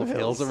really a lot of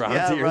hills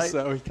around here,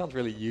 so he can't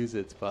really use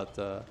it. But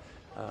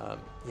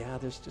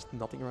there's just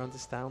nothing around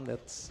this town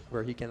that's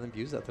where he can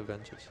abuse that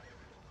advantage.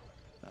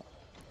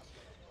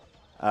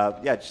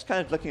 Just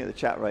kind of looking at the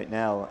chat right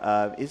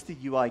now, is the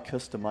UI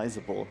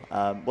customizable?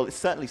 Well, it's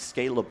certainly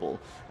scalable.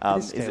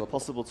 Is it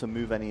possible to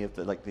move any of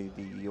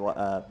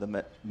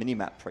the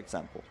mini-map, for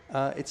example?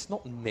 It's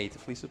not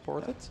natively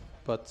supported,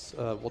 but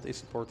what is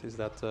supported is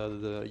that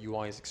the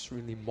UI is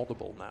extremely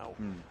moddable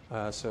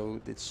now. So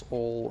it's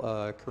all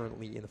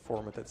currently in a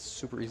format that's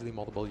super easily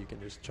moddable. You can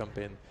just jump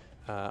in.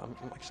 I'm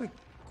actually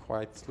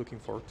quite looking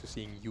forward to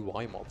seeing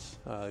UI mods.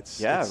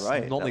 It's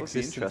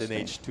non-existent in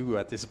H2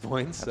 at this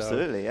point.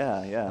 Absolutely,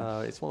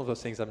 so it's one of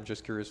those things I'm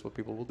just curious what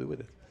people will do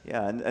with it.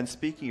 Yeah, and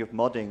speaking of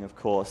modding, of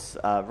course,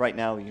 right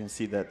now you can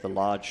see the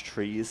large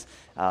trees.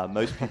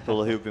 Most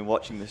people who've been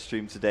watching the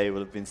stream today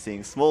will have been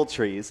seeing small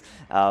trees.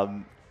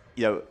 I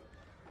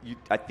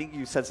think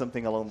you said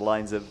something along the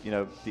lines of,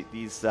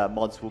 these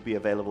mods will be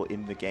available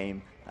in the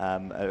game,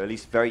 or at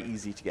least very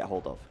easy to get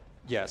hold of.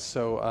 Yeah,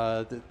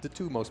 so the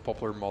 2 most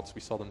popular mods, we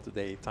saw them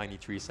today, Tiny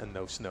Trees and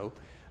No Snow.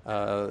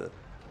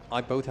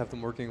 I both have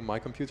them working on my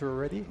computer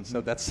already,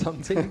 so that's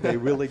something. They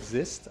will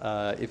exist.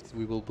 If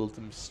we will build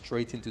them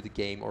straight into the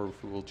game or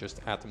if we will just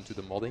add them to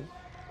the modding,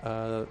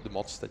 the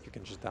mods that you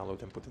can just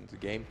download and put into the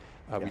game,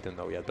 we don't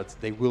know yet, but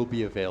they will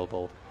be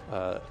available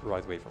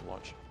right away from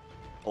launch.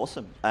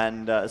 Awesome.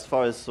 And as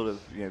far as sort of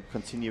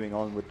continuing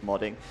on with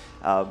modding,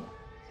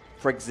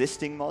 for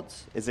existing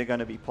mods, is it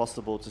going to be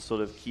possible to sort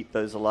of keep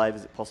those alive?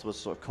 Is it possible to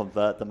sort of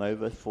convert them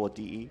over for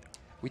DE?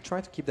 We try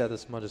to keep that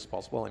as much as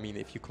possible. I mean,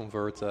 if you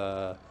convert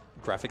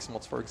graphics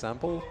mods, for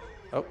example.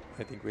 Oh,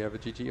 I think we have a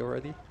GG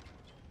already.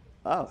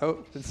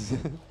 Oh.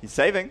 He's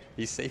saving.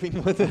 He's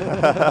saving.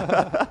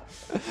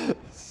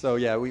 So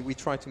yeah, we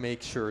try to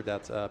make sure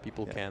that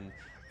people can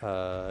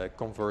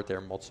convert their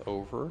mods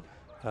over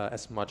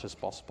as much as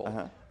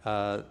possible.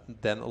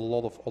 Then a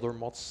lot of other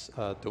mods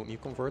don't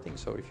need converting.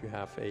 So if you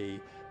have a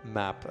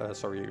map,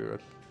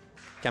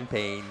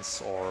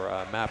 campaigns or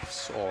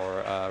maps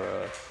or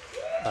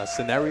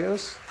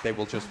scenarios, they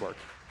will just work.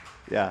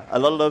 Yeah, a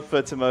lot of love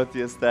for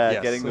Timotheus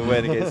there, getting the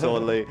win against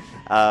OrnLu.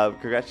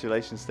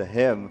 Congratulations to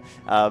him.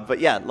 But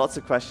yeah, lots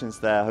of questions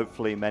there,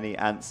 hopefully many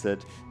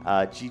answered.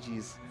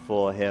 GG's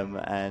for him.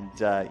 And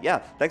yeah,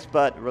 thanks,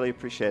 Bert. Really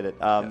appreciate it.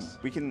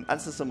 We can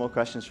answer some more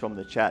questions from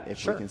the chat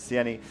if we can see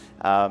any.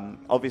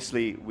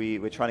 Obviously,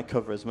 we're trying to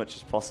cover as much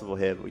as possible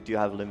here, but we do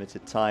have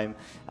limited time.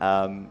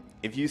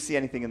 If you see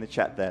anything in the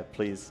chat there,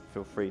 please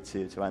feel free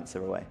to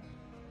answer away.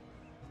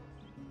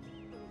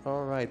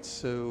 All right,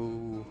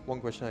 so one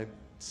question I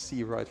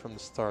see right from the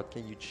start: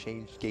 can you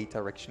change gate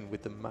direction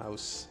with the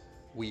mouse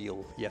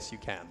wheel? Yes, you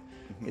can.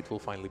 It will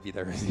finally be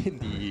there in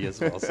the as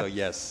well. So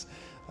yes.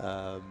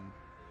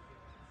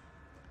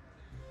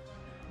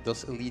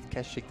 does Elite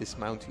Keshik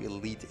dismount to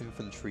Elite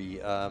Infantry?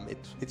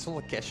 It's not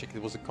a Keshik,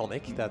 it was a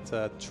Conic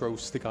that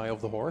throws the guy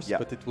off the horse,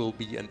 but it will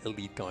be an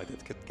Elite guy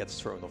that gets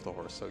thrown off the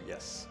horse, so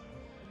yes.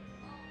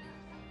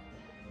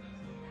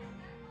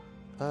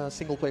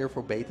 Single player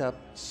for beta.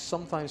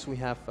 Sometimes we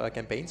have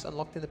campaigns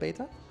unlocked in the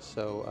beta,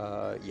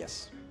 so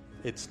yes.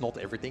 It's not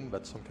everything,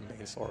 but some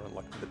campaigns are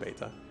unlocked in the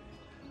beta.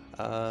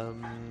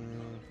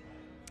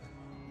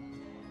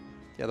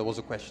 Yeah, there was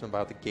a question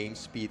about the game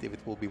speed, if it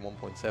will be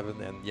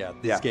 1.7,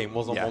 and this game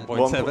was on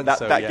 1.7.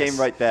 That game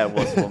right there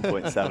was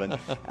 1.7,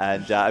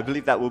 and I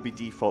believe that will be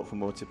default for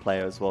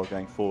multiplayer as well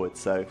going forward,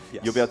 so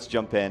you'll be able to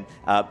jump in,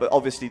 but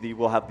obviously you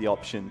will have the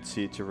option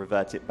to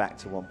revert it back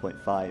to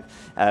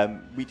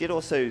 1.5. We did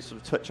also sort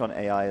of touch on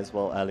AI as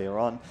well earlier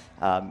on.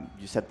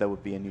 You said there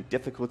would be a new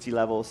difficulty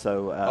level,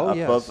 so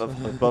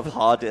above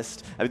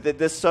hardest. I mean,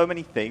 there's so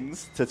many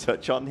things to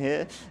touch on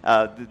here.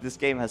 This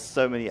game has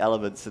so many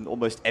elements, and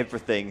almost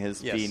everything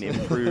has been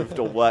improved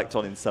or worked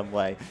on in some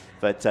way.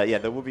 But yeah,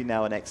 there will be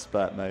now an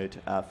expert mode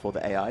for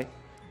the AI.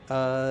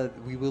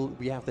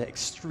 We have the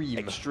extreme.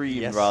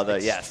 Extreme, yes, rather,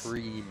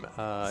 extreme.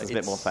 It's a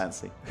bit more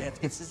fancy.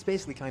 It's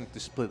basically kind of to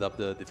split up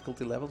the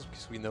difficulty levels,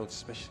 because we know,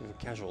 especially the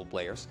casual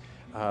players,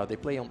 they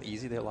play on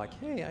easy. They're like,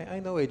 hey,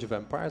 I know Age of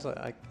Empires.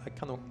 I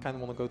kind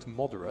of want to go to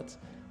moderate,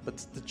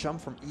 but the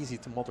jump from easy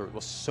to moderate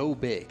was so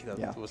big that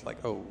it was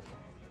like, oh,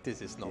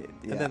 this is not.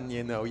 And then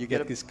you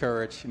get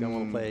discouraged. You don't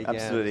want to play again.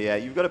 Absolutely, yeah.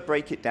 You've got to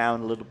break it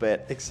down a little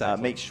bit.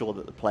 Exactly. Make sure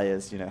that the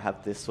players,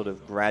 have this sort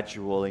of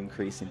gradual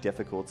increase in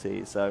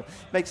difficulty. So it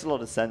makes a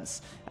lot of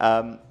sense.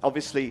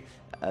 Obviously,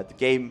 the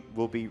game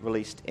will be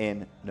released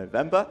in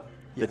November.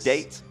 The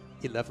date?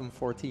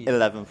 11/14.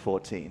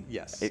 11/14.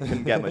 Yes. It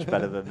couldn't get much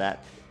better than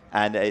that.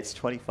 And it's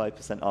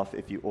 25% off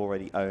if you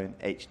already own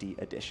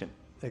HD Edition.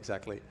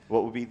 Exactly.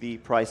 What will be the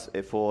price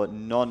for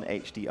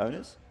non-HD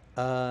owners?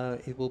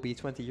 It will be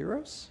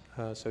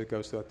 €20, so it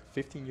goes to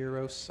 15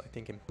 euros. I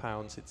think in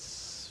pounds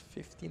it's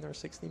 15 or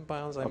 16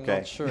 pounds. I'm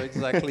not sure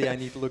exactly. I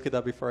need to look it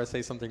up before I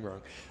say something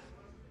wrong.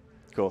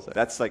 Cool. So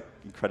that's like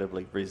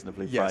incredibly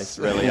reasonably priced,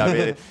 really. I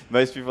mean,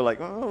 most people are like,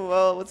 oh,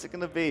 well, what's it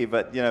going to be?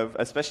 But,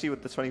 especially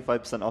with the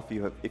 25% off,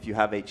 if you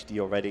have HD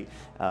already,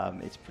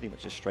 it's pretty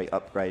much a straight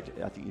upgrade.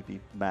 I think you'd be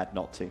mad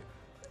not to.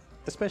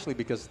 Especially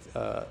because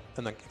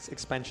an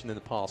expansion in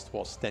the past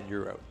was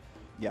 €10.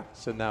 Yeah.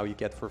 So now you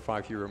get for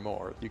 €5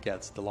 more, you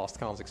get the Lost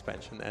Cons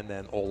expansion and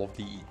then all of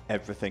the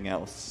everything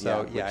else.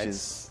 So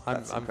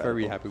I'm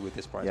very happy with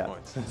this price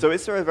point. So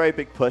is there a very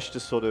big push to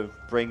sort of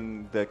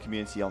bring the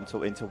community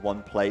into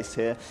one place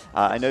here?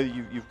 I know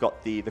you've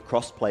got the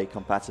cross-play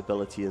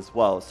compatibility as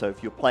well. So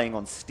if you're playing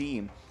on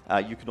Steam,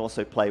 you can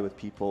also play with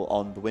people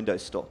on the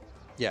Windows Store.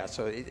 Yeah,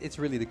 so it's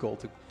really the goal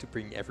to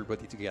bring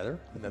everybody together,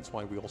 and that's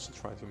why we also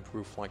try to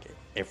improve like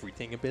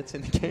everything a bit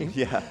in the game.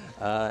 Yeah,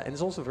 and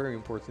it's also very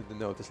important to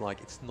notice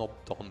it's not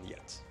done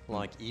yet.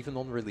 Like even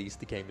on release,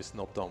 the game is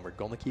not done. We're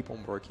gonna keep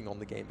on working on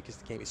the game because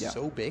the game is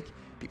so big.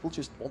 People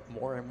just want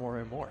more and more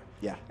and more.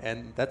 Yeah,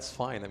 and that's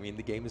fine. I mean,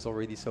 the game is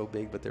already so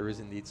big, but there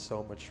is indeed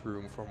so much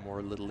room for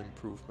more little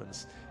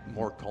improvements,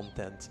 more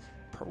content.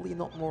 Probably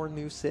not more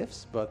new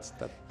civs, but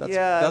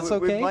that's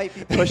okay. We might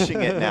be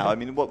pushing it now. I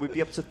mean, we'd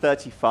be up to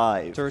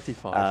 35.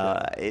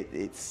 35.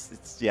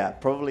 It's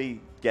probably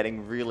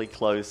getting really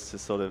close to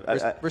sort of.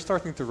 We're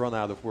starting to run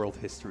out of world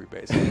history,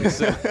 basically.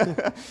 So.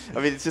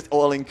 I mean, it's just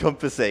all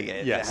encompassing.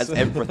 It has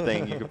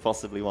everything you could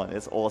possibly want.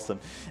 It's awesome.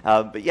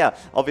 But yeah,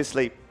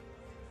 obviously.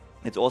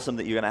 It's awesome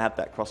that you're going to have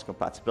that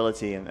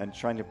cross-compatibility and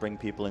trying to bring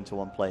people into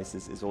one place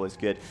is always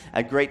good.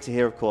 And great to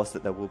hear, of course,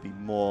 that there will be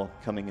more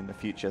coming in the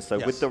future.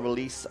 So with the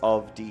release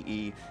of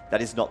DE,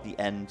 that is not the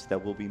end. There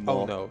will be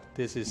more. Oh, no.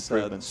 This is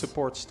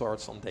support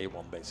starts on day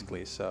one,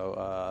 basically.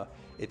 So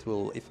it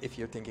will, if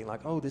you're thinking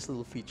like, oh, this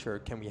little feature,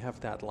 can we have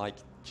that? Like,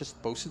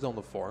 just post it on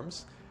the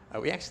forums.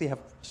 We actually have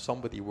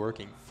somebody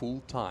working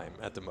full-time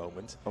at the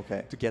moment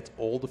to get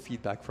all the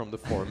feedback from the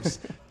forums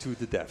to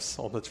the devs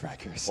on the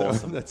tracker. So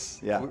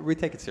that's we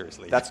take it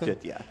seriously. That's good,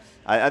 yeah.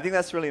 I think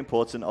that's really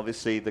important.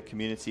 Obviously, the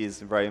community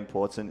is very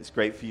important. It's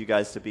great for you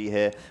guys to be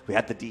here. We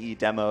had the DE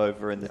demo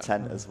over in the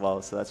tent as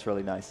well, so that's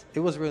really nice. It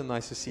was really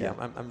nice to see.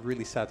 I'm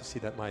really sad to see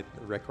that my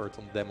record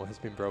on the demo has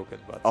been broken.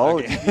 But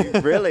did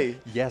you really?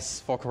 Yes,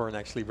 Foghorn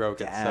actually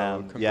broke it,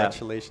 so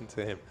congratulations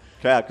to him.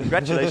 Yeah,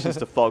 congratulations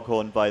to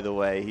Foghorn, by the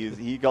way.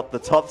 He got the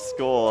top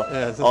score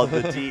on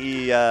the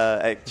DE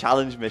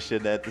challenge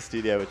mission at the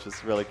studio, which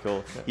was really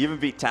cool. He even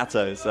beat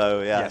Tato, so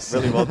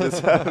really well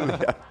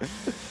deserved.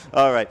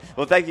 All right.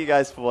 Well, thank you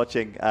guys for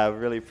watching.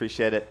 Really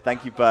appreciate it.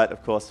 Thank you, Bert,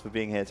 of course, for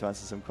being here to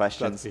answer some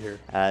questions. Glad to be here.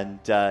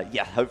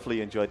 And hopefully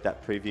you enjoyed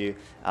that preview.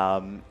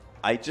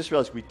 I just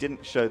realized we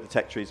didn't show the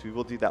tech trees. We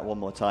will do that one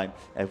more time.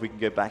 If we can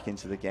go back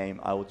into the game,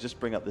 I will just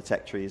bring up the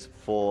tech trees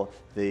for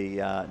the,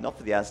 not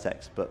for the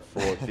Aztecs, but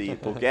for the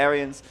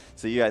Bulgarians,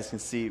 so you guys can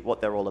see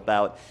what they're all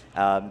about.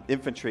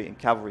 Infantry and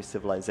cavalry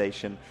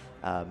civilization,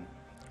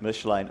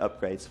 militia line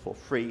upgrades for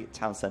free,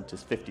 town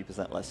centers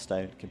 50% less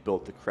stone, can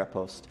build the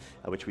Krepost,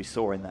 which we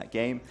saw in that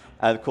game.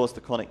 And of course,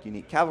 the Conic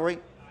unique cavalry.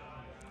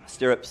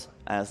 Stirrups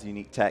as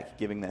unique tech,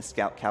 giving their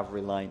scout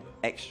cavalry line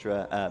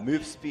extra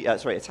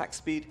attack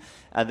speed,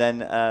 and then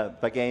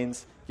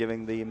Bulgarians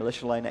giving the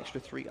militia line extra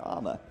 3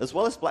 armor, as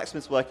well as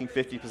blacksmiths working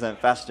 50%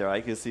 faster.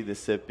 I can see this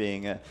Civ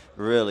being a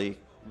really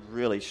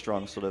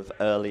strong sort of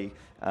early.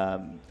 They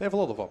have a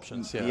lot of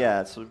options. Yeah.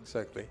 Yeah. So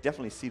exactly.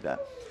 Definitely see that.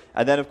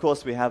 And then of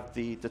course we have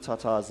the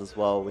Tartars as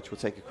well, which we'll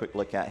take a quick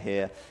look at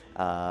here.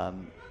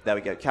 There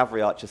we go,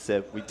 Cavalry Archer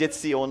Civ. We did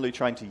see OrnLu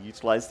trying to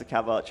utilize the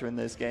Cav Archer in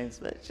those games,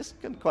 but it just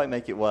couldn't quite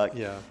make it work.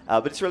 Yeah.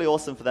 But it's really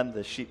awesome for them.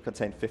 The sheep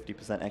contain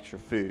 50% extra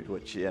food,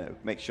 which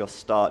makes your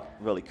start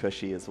really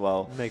cushy as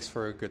well. Makes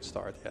for a good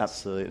start, yes.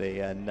 Absolutely,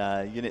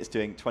 and units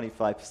doing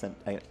 25%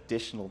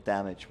 additional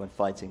damage when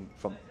fighting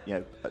from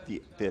at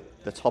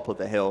the top of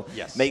the hill.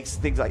 Yes. Makes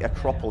things like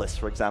Acropolis,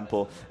 for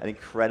example, an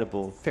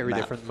incredible very map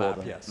different for map.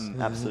 them. Yes.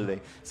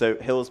 Absolutely. So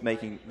hills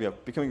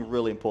becoming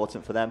really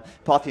important for them.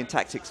 Parthian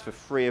tactics for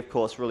free, of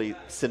course, really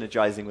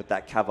synergizing with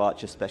that Cav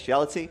Archer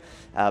speciality,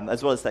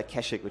 as well as their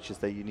Keshik, which is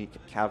their unique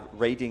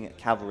raiding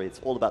cavalry.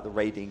 It's all about the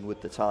raiding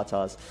with the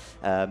Tartars,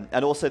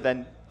 and also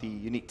then the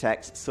unique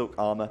techs, Silk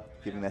Armor,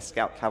 giving their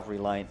Scout Cavalry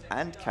line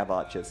and Cav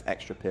Archers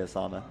extra Pierce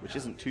Armor, which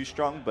isn't too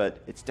strong,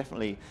 but it's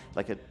definitely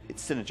it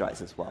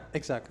synergizes as well.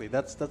 Exactly.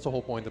 That's the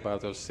whole point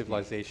about those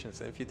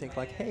civilizations. And if you think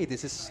like, hey,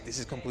 this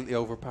is completely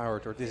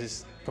overpowered or this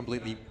is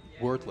completely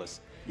worthless,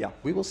 yeah,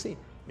 we will see.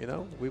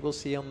 We will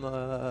see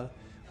on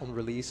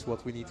release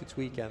what we need to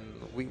tweak, and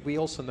we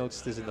also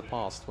noticed this in the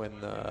past when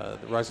the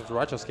Rise of the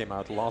Rajas came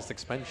out, the last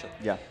expansion.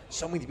 Yeah.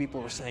 So many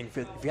people were saying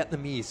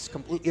Vietnamese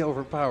completely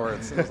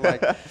overpowered. So it's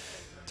like,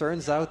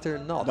 turns out they're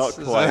not. Not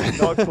quite,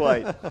 not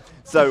quite.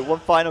 So one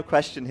final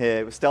question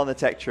here. We're still on the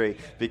tech tree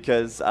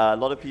because a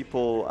lot of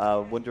people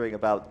are wondering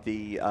about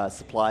the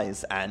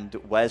supplies and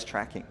where's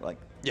tracking.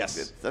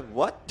 Yes.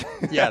 What?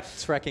 Yeah,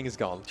 tracking is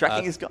gone.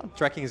 Tracking is gone?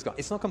 Tracking is gone.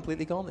 It's not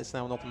completely gone. It's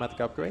now an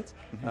automatic upgrade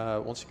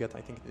once you get,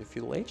 I think, the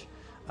feudal age.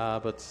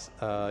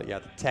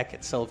 The tech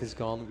itself is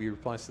gone. We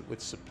replaced it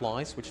with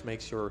supplies, which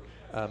makes your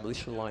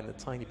militia line a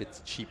tiny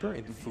bit cheaper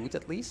in food,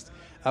 at least.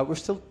 We're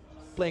still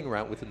playing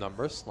around with the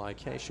numbers, like,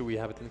 hey, should we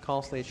have it in the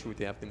castle age? Should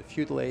we have it in the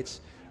feudal age?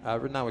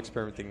 We're now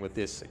experimenting with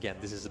this. Again,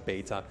 this is a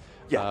beta,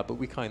 but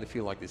we kind of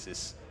feel like this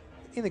is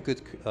in a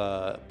good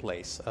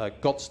place.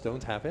 Gods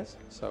don't have it,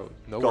 so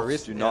no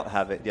worries. Gods do not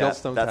have it. Yeah,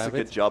 Gods don't that's have a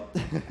good it. job.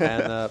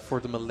 And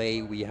for the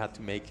Malay, we had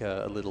to make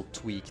a little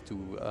tweak to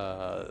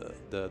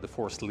the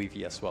forced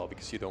levy as well,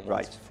 because you don't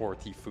want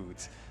 40 food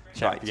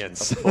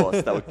champions. Right, of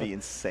course, that would be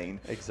insane.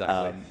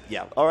 Exactly.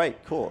 Yeah. All right.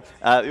 Cool.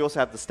 We also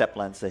have the Steppe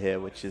Lancer here,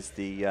 which is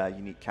the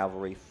unique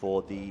cavalry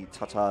for the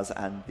Tartars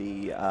and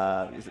the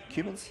is it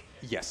Cumans?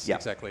 Yes, yeah.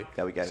 Exactly.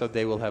 There we go. So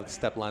they will have the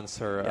Steppe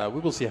Lancer. Yeah. We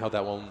will see how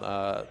that one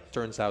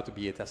turns out to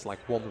be. It has like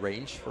one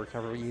range for a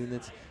cavalry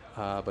unit.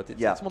 But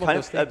it's one kind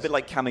of those of things. a bit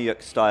like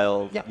Kamyuk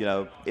style,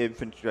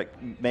 infantry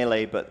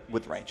melee, but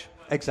with range.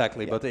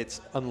 Exactly, but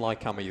it's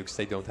unlike Kamyuks.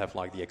 They don't have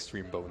like the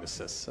extreme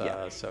bonuses.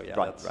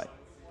 Right.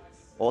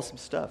 Awesome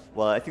stuff.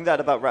 Well, I think that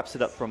about wraps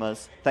it up from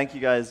us. Thank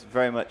you guys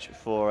very much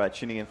for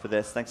tuning in for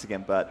this. Thanks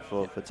again, Bert,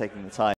 for taking the time.